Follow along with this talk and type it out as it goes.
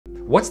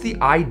What's the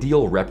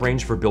ideal rep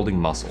range for building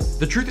muscle?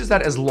 The truth is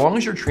that as long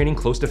as you're training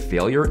close to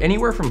failure,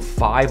 anywhere from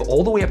 5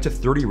 all the way up to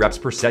 30 reps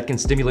per set can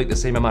stimulate the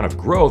same amount of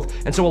growth,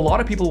 and so a lot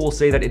of people will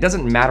say that it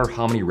doesn't matter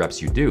how many reps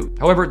you do.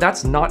 However,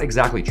 that's not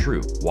exactly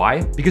true.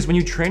 Why? Because when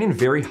you train in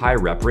very high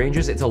rep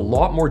ranges, it's a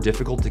lot more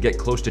difficult to get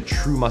close to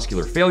true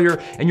muscular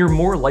failure, and you're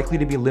more likely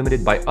to be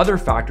limited by other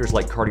factors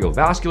like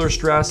cardiovascular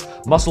stress,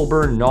 muscle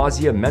burn,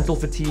 nausea, mental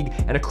fatigue,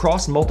 and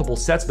across multiple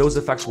sets, those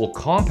effects will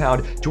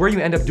compound to where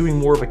you end up doing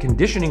more of a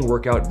conditioning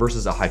workout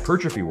versus a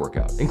hypertrophy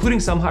workout. Including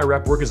some high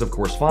rep work is of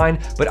course fine,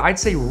 but I'd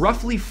say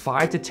roughly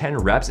 5 to 10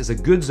 reps is a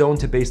good zone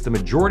to base the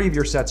majority of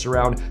your sets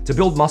around to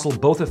build muscle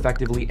both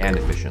effectively and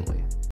efficiently.